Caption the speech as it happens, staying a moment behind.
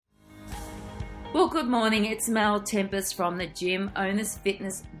Well, good morning. It's Mel Tempest from the Gym Owners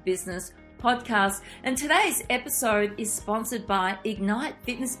Fitness Business Podcast. And today's episode is sponsored by Ignite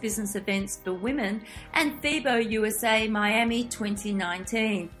Fitness Business Events for Women and FIBO USA Miami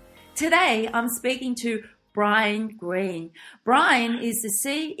 2019. Today, I'm speaking to Brian Green. Brian is the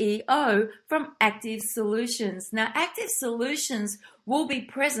CEO from Active Solutions. Now, Active Solutions will be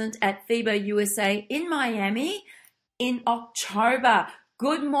present at FIBO USA in Miami in October.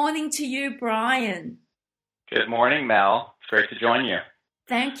 Good morning to you, Brian. Good morning, Mel. It's great to join you.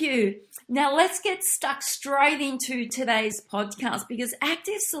 Thank you. Now let's get stuck straight into today's podcast because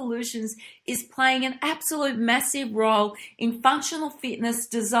Active Solutions is playing an absolute massive role in functional fitness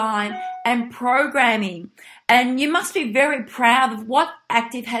design and programming. And you must be very proud of what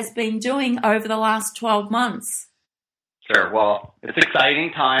Active has been doing over the last 12 months. Sure. Well, it's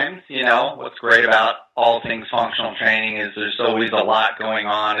exciting times. You know, what's great about all things functional training is there's always a lot going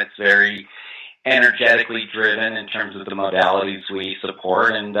on. It's very energetically driven in terms of the modalities we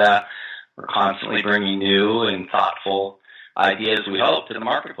support, and we're constantly bringing new and thoughtful ideas, we hope, to the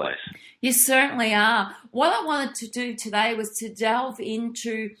marketplace. You certainly are. What I wanted to do today was to delve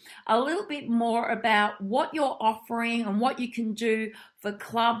into a little bit more about what you're offering and what you can do for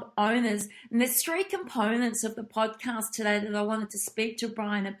club owners. And there's three components of the podcast today that I wanted to speak to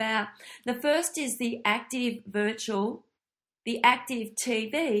Brian about. The first is the Active Virtual, the Active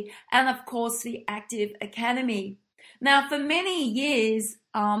TV, and of course the Active Academy. Now, for many years,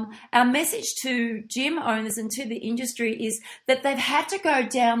 our message to gym owners and to the industry is that they've had to go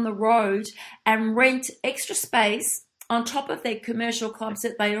down the road and rent extra space on top of their commercial clubs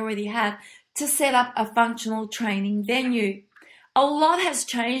that they already have to set up a functional training venue. A lot has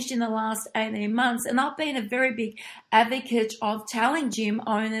changed in the last 18 months, and I've been a very big advocate of telling gym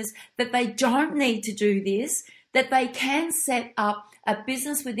owners that they don't need to do this, that they can set up a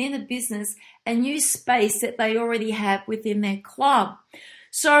business within a business and use space that they already have within their club.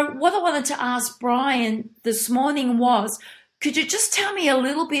 So what I wanted to ask Brian this morning was, could you just tell me a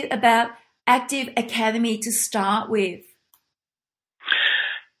little bit about Active Academy to start with?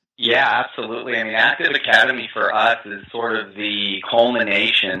 Yeah, absolutely. I mean, Active Academy for us is sort of the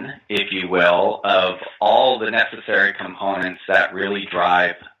culmination, if you will, of all the necessary components that really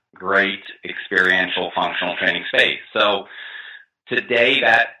drive great experiential functional training space. So today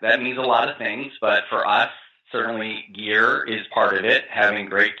that means a lot of things, but for us, certainly gear is part of it, having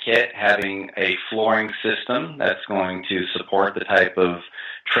great kit, having a flooring system that's going to support the type of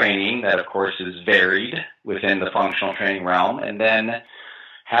training that, of course, is varied within the functional training realm, and then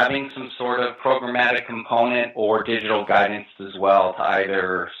having some sort of programmatic component or digital guidance as well to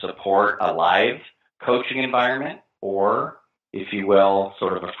either support a live coaching environment or, if you will,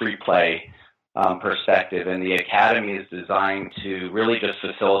 sort of a free play perspective. And the Academy is designed to really just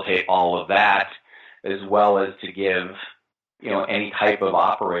facilitate all of that, as well as to give, any type of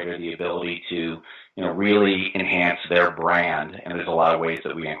operator the ability to, really enhance their brand. And there's a lot of ways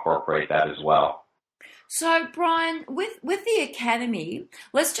that we incorporate that as well. So, Brian, with the Academy,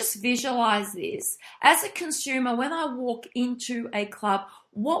 let's just visualize this. As a consumer, when I walk into a club,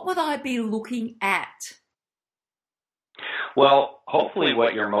 what would I be looking at? Well, hopefully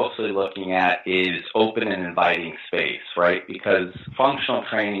what you're mostly looking at is open and inviting space, right? Because functional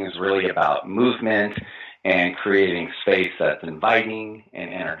training is really about movement and creating space that's inviting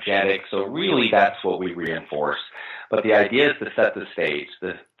and energetic. So really that's what we reinforce. But the idea is to set the stage.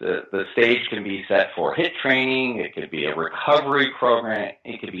 The stage can be set for HIIT training. It could be a recovery program.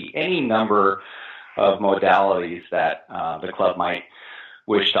 It could be any number of modalities that the club might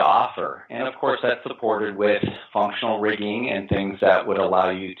wish to offer. And of course, that's supported with functional rigging and things that would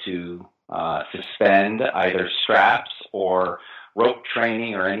allow you to suspend either straps or rope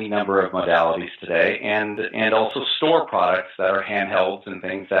training or any number of modalities today, and also store products that are handhelds and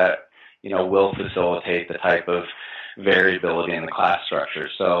things that, will facilitate the type of variability in the class structure.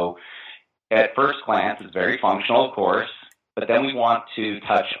 So at first glance, it's very functional, of course, but then we want to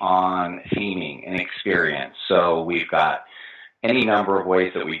touch on theming and experience. So we've got any number of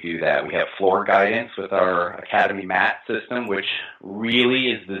ways that we do that. We have floor guidance with our Academy mat system, which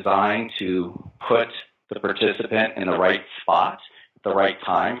really is designed to put the participant in the right spot at the right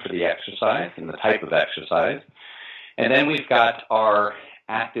time for the exercise and the type of exercise. And then we've got our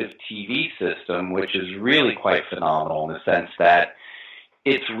Active TV system, which is really quite phenomenal in the sense that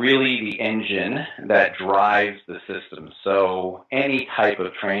it's really the engine that drives the system. So any type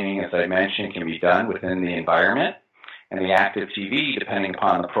of training, as I mentioned, can be done within the environment. And the Active TV, depending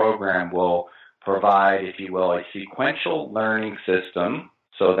upon the program, will provide, if you will, a sequential learning system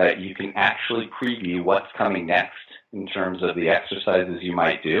so that you can actually preview what's coming next in terms of the exercises you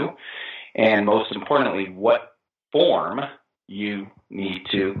might do. and most importantly, what form you need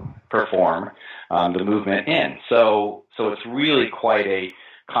to perform the movement in. So it's really quite a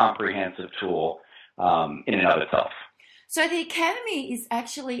comprehensive tool in and of itself. So the Academy is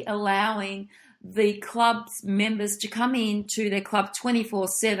actually allowing the club's members to come into their club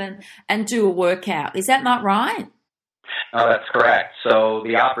 24/7 and do a workout. Is that not right? No, that's correct. So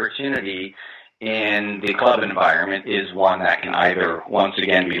the opportunity in the club environment is one that can either, once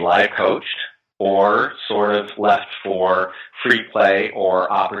again, be live coached or sort of left for free play or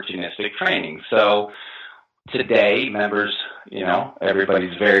opportunistic training. So today, members,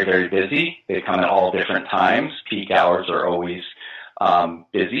 everybody's very, very busy. They come at all different times. Peak hours are always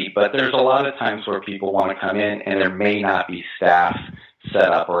busy, but there's a lot of times where people want to come in and there may not be staff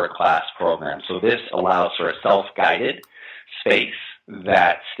set up or a class program. So this allows for a self-guided space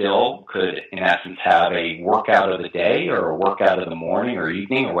that still could, in essence, have a workout of the day or a workout of the morning or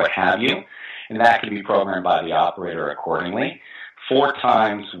evening or what have you, and that can be programmed by the operator accordingly 4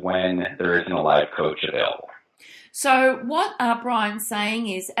 times when there isn't a live coach available. So what Brian's saying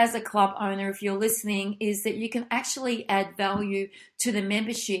is, as a club owner, if you're listening, is that you can actually add value to the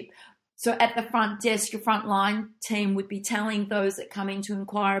membership. So at the front desk, your frontline team would be telling those that come in to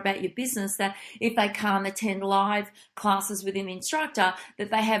inquire about your business that if they can't attend live classes with an instructor, that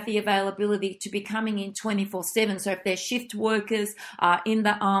they have the availability to be coming in 24/7. So if they're shift workers in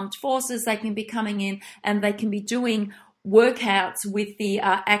the armed forces, they can be coming in and they can be doing workouts with the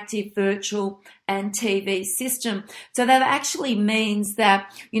active virtual and TV system. So that actually means that,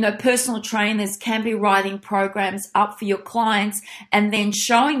 personal trainers can be writing programs up for your clients and then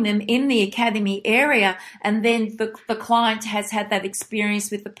showing them in the Academy area. And then the client has had that experience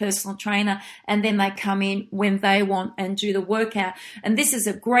with the personal trainer and then they come in when they want and do the workout. And this is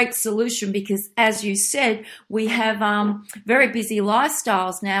a great solution because, as you said, we have very busy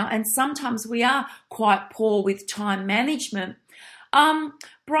lifestyles now and sometimes we are quite poor with time management.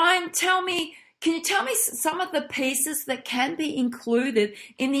 Brian, can you tell me some of the pieces that can be included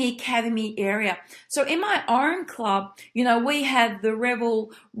in the Academy area? So in my own club, we have the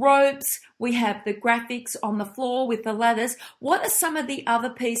Revel ropes, we have the graphics on the floor with the ladders. What are some of the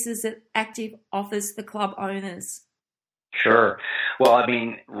other pieces that Active offers the club owners? Sure. Well,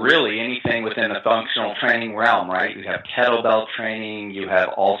 really anything within the functional training realm, right? You have kettlebell training, you have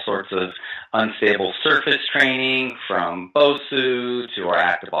all sorts of unstable surface training from BOSU to our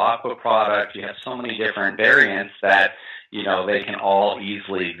Active Aqua product. You have so many different variants that, they can all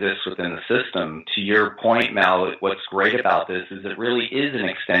easily exist within the system. To your point, Mel, what's great about this is it really is an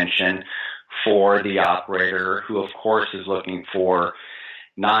extension for the operator who, of course, is looking for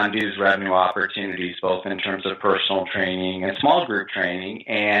non-dues revenue opportunities, both in terms of personal training and small group training,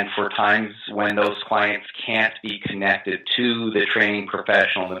 and for times when those clients can't be connected to the training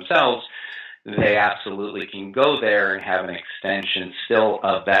professional themselves, they absolutely can go there and have an extension still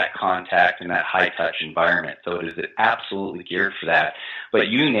of that contact and that high-touch environment. So it is absolutely geared for that. But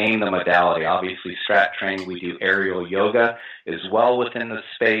you name the modality. Obviously, strat training, we do aerial yoga as well within the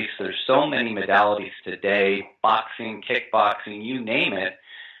space. There's so many modalities today, boxing, kickboxing, you name it.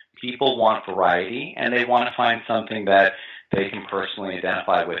 People want variety, and they want to find something that they can personally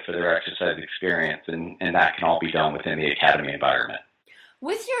identify with for their exercise experience, and that can all be done within the Academy environment.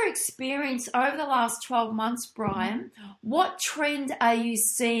 With your experience over the last 12 months, Brian, what trend are you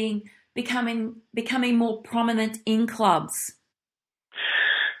seeing becoming more prominent in clubs?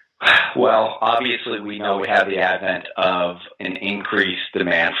 Well, obviously, we know we have the advent of an increased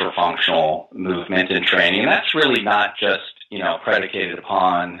demand for functional movement and training. That's really not just, predicated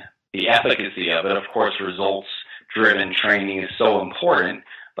upon the efficacy of it. Of course, results-driven training is so important,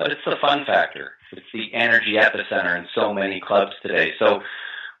 but it's the fun factor. It's the energy epicenter in so many clubs today. So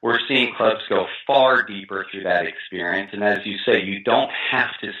we're seeing clubs go far deeper through that experience. And as you say, you don't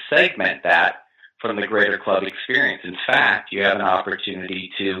have to segment that from the greater club experience. In fact, you have an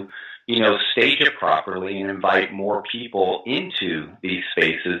opportunity to, stage it properly and invite more people into these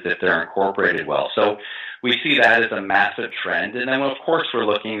spaces if they're incorporated well. So we see that as a massive trend. And then, of course, we're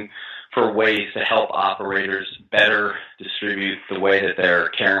looking for ways to help operators better distribute the way that they're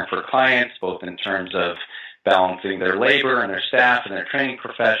caring for clients, both in terms of balancing their labor and their staff and their training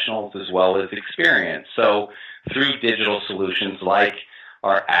professionals, as well as experience. So through digital solutions like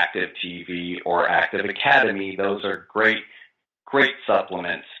our Active TV or Active Academy, those are great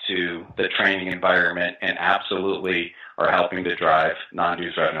supplements to the training environment and absolutely are helping to drive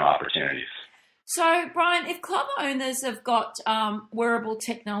non-dues revenue opportunities. So, Brian, if club owners have got wearable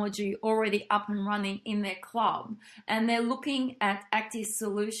technology already up and running in their club and they're looking at Active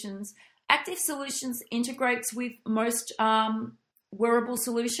Solutions integrates with most wearable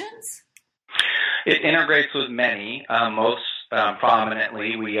solutions? It integrates with many. Most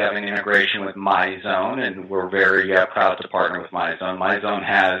prominently, we have an integration with MyZone, and we're very proud to partner with MyZone. MyZone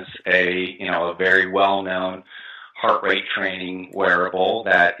has a very well-known heart rate training wearable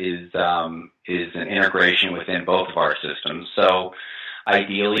that is an integration within both of our systems. So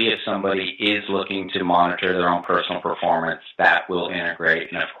ideally, if somebody is looking to monitor their own personal performance, that will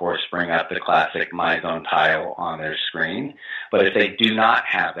integrate and, of course, bring up the classic MyZone tile on their screen. But if they do not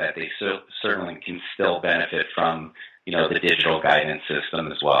have that, they certainly can still benefit from, the digital guidance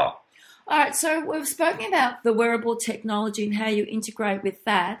system as well. All right, so we've spoken about the wearable technology and how you integrate with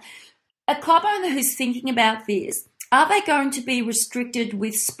that. A club owner who's thinking about this, are they going to be restricted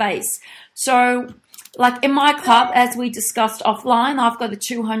with space? So, like in my club, as we discussed offline, I've got a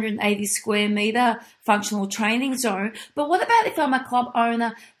 280 square meter functional training zone. But what about if I'm a club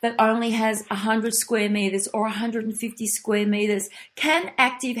owner that only has 100 square meters or 150 square meters? Can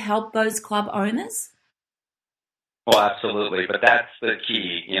Active help those club owners? Well, absolutely. But that's the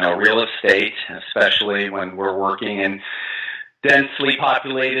key. Real estate, especially when we're working in densely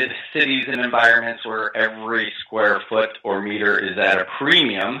populated cities and environments where every square foot or meter is at a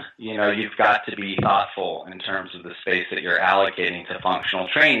premium, you've got to be thoughtful in terms of the space that you're allocating to functional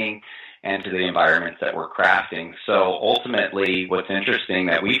training and to the environments that we're crafting. So ultimately, what's interesting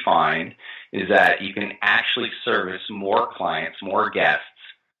that we find is that you can actually service more clients, more guests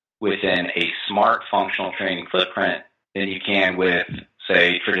within a smart functional training footprint than you can with,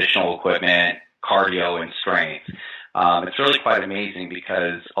 say, traditional equipment, cardio, and strength. It's really quite amazing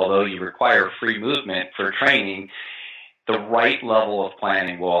because although you require free movement for training, the right level of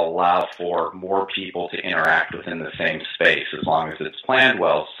planning will allow for more people to interact within the same space as long as it's planned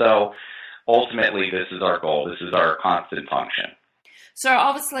well. So ultimately, this is our goal. This is our constant function. So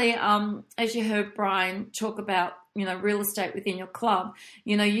obviously, as you heard Brian talk about, real estate within your club,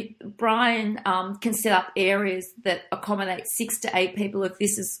 Brian can set up areas that accommodate 6 to 8 people if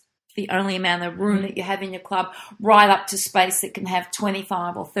this is the only amount of room that you have in your club, right up to space that can have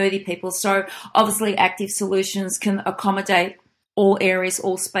 25 or 30 people. So obviously Active Solutions can accommodate all areas,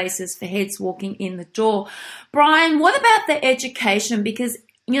 all spaces for heads walking in the door. Brian, what about the education? Because,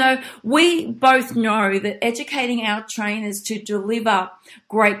 we both know that educating our trainers to deliver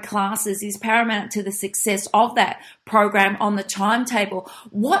great classes is paramount to the success of that program on the timetable.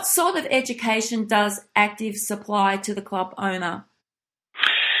 What sort of education does Active supply to the club owner?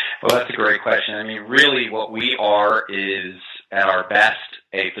 Well, that's a great question. Really what we are is, at our best,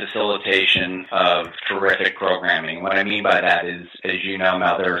 a facilitation of terrific programming. What I mean by that is, as you know,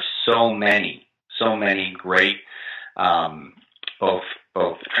 Mel, there are so many great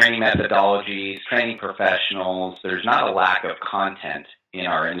both training methodologies, training professionals. There's not a lack of content in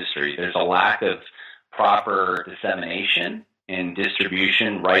our industry. There's a lack of proper dissemination and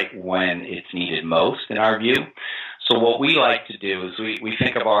distribution right when it's needed most, in our view. So what we like to do is we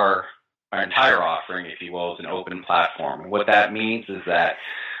think of our entire offering, if you will, as an open platform. And what that means is that,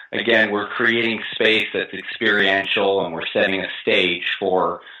 again, we're creating space that's experiential and we're setting a stage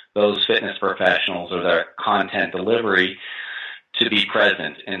for those fitness professionals or their content delivery to be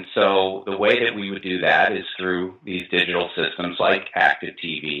present. And so the way that we would do that is through these digital systems like Active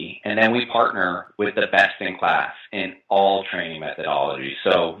TV. And then we partner with the best in class in all training methodologies.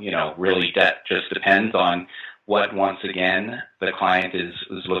 So, really that just depends on what, once again, the client is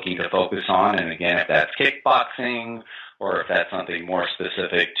looking to focus on. And again, if that's kickboxing or if that's something more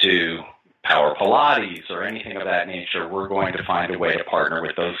specific to power Pilates or anything of that nature, we're going to find a way to partner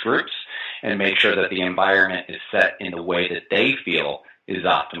with those groups and make sure that the environment is set in the way that they feel is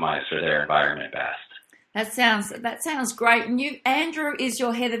optimized for their environment best. That sounds great. And Andrew is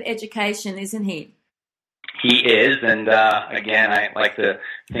your head of education, isn't he? He is, and again, I like to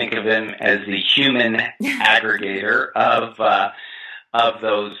think of him as the human aggregator of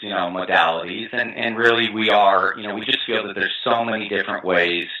those, modalities. And really we are, we just feel that there's so many different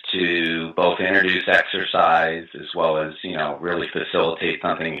ways to both introduce exercise as well as, really facilitate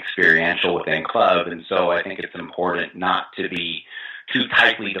something experiential within club. And so I think it's important not to be too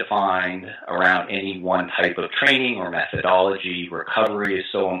tightly defined around any one type of training or methodology. Recovery is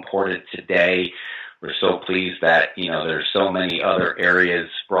so important today. We're so pleased that, there's so many other areas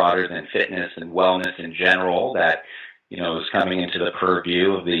broader than fitness and wellness in general that, is coming into the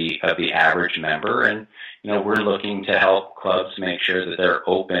purview of the average member. And, we're looking to help clubs make sure that they're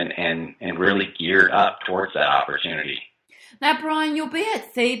open and really geared up towards that opportunity. Now, Brian, you'll be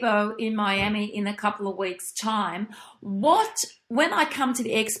at FIBO in Miami in a couple of weeks' time. When I come to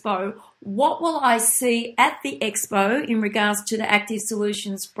the expo, what will I see at the expo in regards to the Active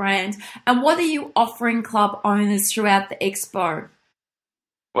Solutions brand? And what are you offering club owners throughout the expo?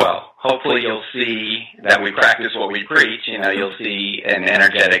 Well, hopefully you'll see that we practice what we preach. You'll see an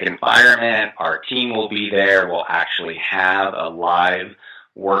energetic environment. Our team will be there. We'll actually have a live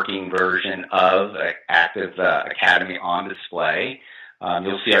working version of Active Academy on display.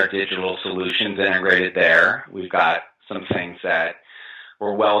 You'll see our digital solutions integrated there. We've got some things that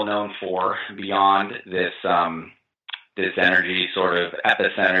we're well known for beyond this energy sort of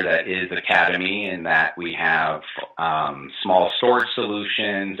epicenter that is Academy, in that we have small storage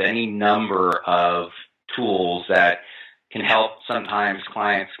solutions, any number of tools that can help sometimes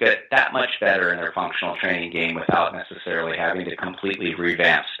clients get that much better in their functional training game without necessarily having to completely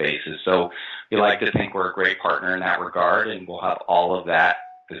revamp spaces. So we like to think we're a great partner in that regard, and we'll have all of that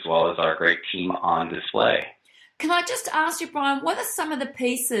as well as our great team on display. Can I just ask you, Brian, what are some of the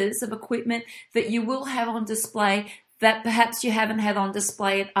pieces of equipment that you will have on display that perhaps you haven't had on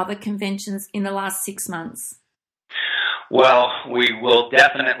display at other conventions in the last 6 months? Well, we will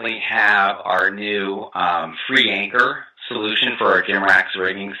definitely have our new free anchor solution for our GymRax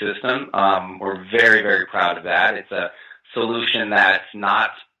rigging system. We're very, very proud of that. It's a solution that's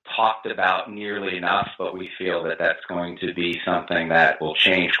not talked about nearly enough, but we feel that that's going to be something that will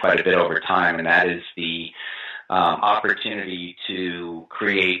change quite a bit over time, and that is the opportunity to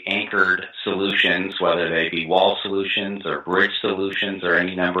create anchored solutions, whether they be wall solutions or bridge solutions or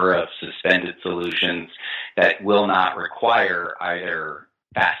any number of suspended solutions that will not require either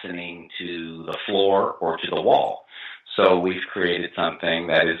fastening to the floor or to the wall. So we've created something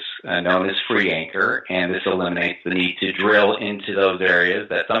that is known as free anchor, and this eliminates the need to drill into those areas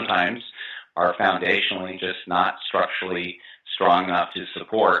that sometimes are foundationally just not structurally strong enough to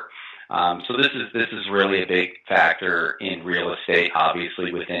support. So this is really a big factor in real estate,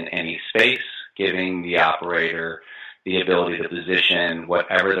 obviously within any space, giving the operator the ability to position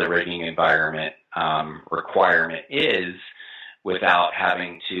whatever the rigging environment requirement is without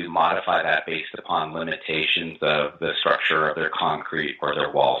having to modify that based upon limitations of the structure of their concrete or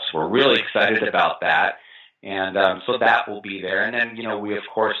their walls. So we're really excited about that. And so that will be there. And then, we, of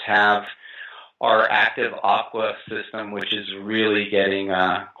course, have our Active Aqua system, which is really getting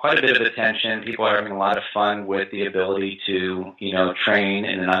quite a bit of attention. People are having a lot of fun with the ability to, train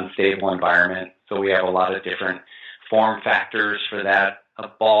in an unstable environment. So we have a lot of different form factors for that, a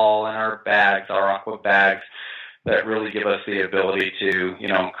ball in our bags, our Aqua bags, that really give us the ability to,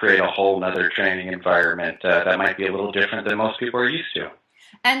 create a whole nother training environment that might be a little different than most people are used to.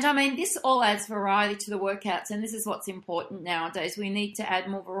 And I mean, this all adds variety to the workouts, and this is what's important nowadays. We need to add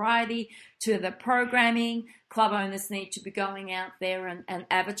more variety to the programming. Club owners need to be going out there and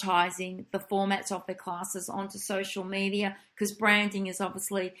advertising the formats of their classes onto social media, because branding is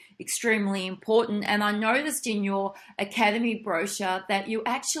obviously extremely important. And I noticed in your Academy brochure that you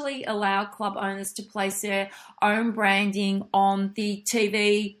actually allow club owners to place their own branding on the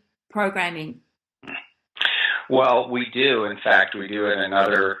TV programming. Well, we do. In fact, we do it in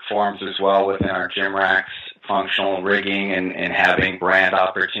other forms as well within our GymRax functional rigging and having brand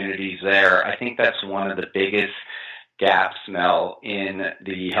opportunities there. I think that's one of the biggest gaps, Mel, in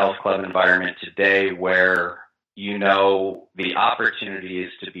the health club environment today, where the opportunity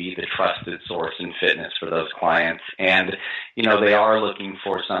is to be the trusted source in fitness for those clients. And, they are looking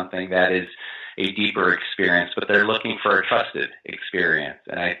for something that is a deeper experience, but they're looking for a trusted experience.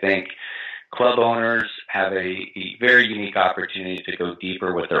 And I think club owners have a very unique opportunity to go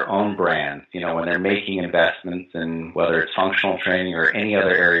deeper with their own brand, when they're making investments in whether it's functional training or any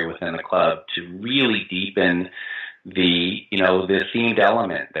other area within the club, to really deepen the themed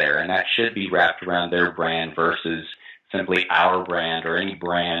element there. And that should be wrapped around their brand versus simply our brand or any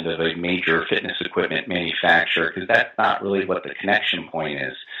brand of a major fitness equipment manufacturer, because that's not really what the connection point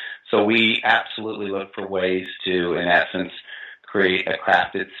is. So we absolutely look for ways to, in essence, create a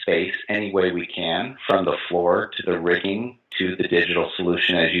crafted space any way we can, from the floor to the rigging to the digital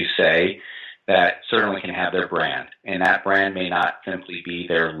solution, as you say, that certainly can have their brand. And that brand may not simply be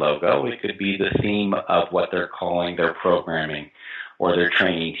their logo. It could be the theme of what they're calling their programming or their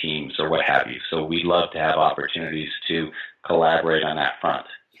training teams or what have you. So we love to have opportunities to collaborate on that front.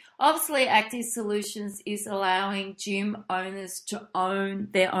 Obviously, Active Solutions is allowing gym owners to own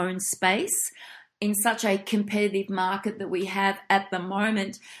their own space in such a competitive market that we have at the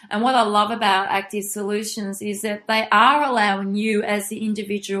moment. And what I love about Active Solutions is that they are allowing you as the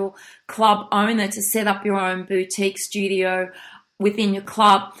individual club owner to set up your own boutique studio within your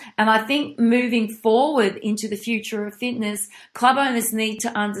club. And I think moving forward into the future of fitness, club owners need to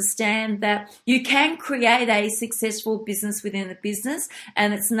understand that you can create a successful business within a business,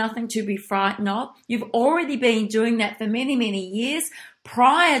 and it's nothing to be frightened of. You've already been doing that for many, many years.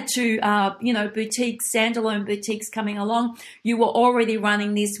 prior to, boutiques, standalone boutiques coming along. You were already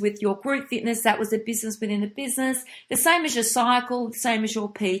running this with your group fitness. That was a business within a business, the same as your cycle, the same as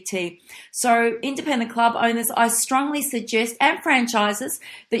your PT. So independent club owners, I strongly suggest, and franchises,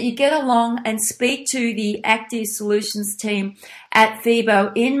 that you get along and speak to the Active Solutions team at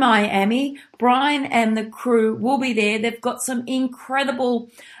FIBO in Miami. Brian and the crew will be there. They've got some incredible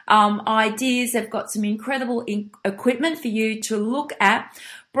ideas. They've got some incredible equipment for you to look at.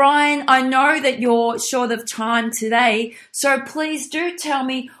 Brian, I know that you're short of time today, so please do tell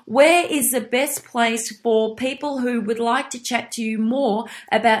me, where is the best place for people who would like to chat to you more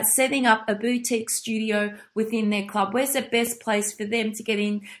about setting up a boutique studio within their club? Where's the best place for them to get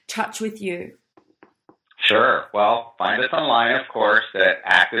in touch with you? Sure. Well, find us online, of course, at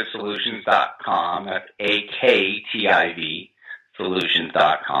activesolutions.com. That's AKTIV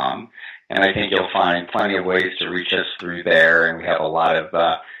solutions.com. And I think you'll find plenty of ways to reach us through there. And we have a lot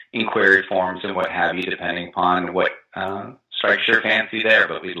of inquiry forms and what have you, depending upon what strikes your fancy there.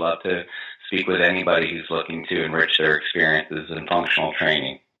 But we'd love to speak with anybody who's looking to enrich their experiences in functional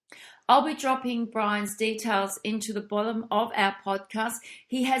training. I'll be dropping Brian's details into the bottom of our podcast.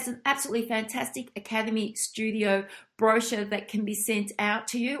 He has an absolutely fantastic Academy Studio brochure that can be sent out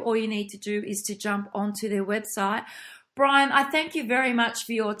to you. All you need to do is to jump onto their website. Brian, I thank you very much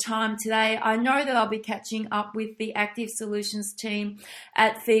for your time today. I know that I'll be catching up with the Active Solutions team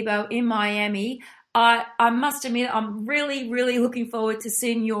at FIBO in Miami. I must admit, I'm really, really looking forward to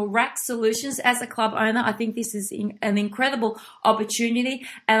seeing your rack solutions as a club owner. I think this is an incredible opportunity.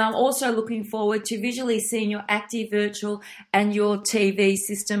 And I'm also looking forward to visually seeing your Active Virtual and your TV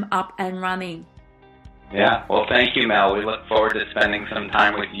system up and running. Yeah, well, thank you, Mel. We look forward to spending some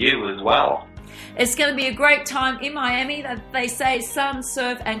time with you as well. It's going to be a great time in Miami. They say sun,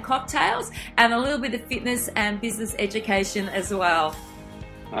 surf and cocktails, and a little bit of fitness and business education as well.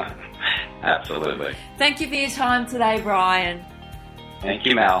 Absolutely. Thank you for your time today, Brian. Thank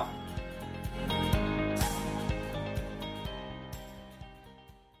you, Mel.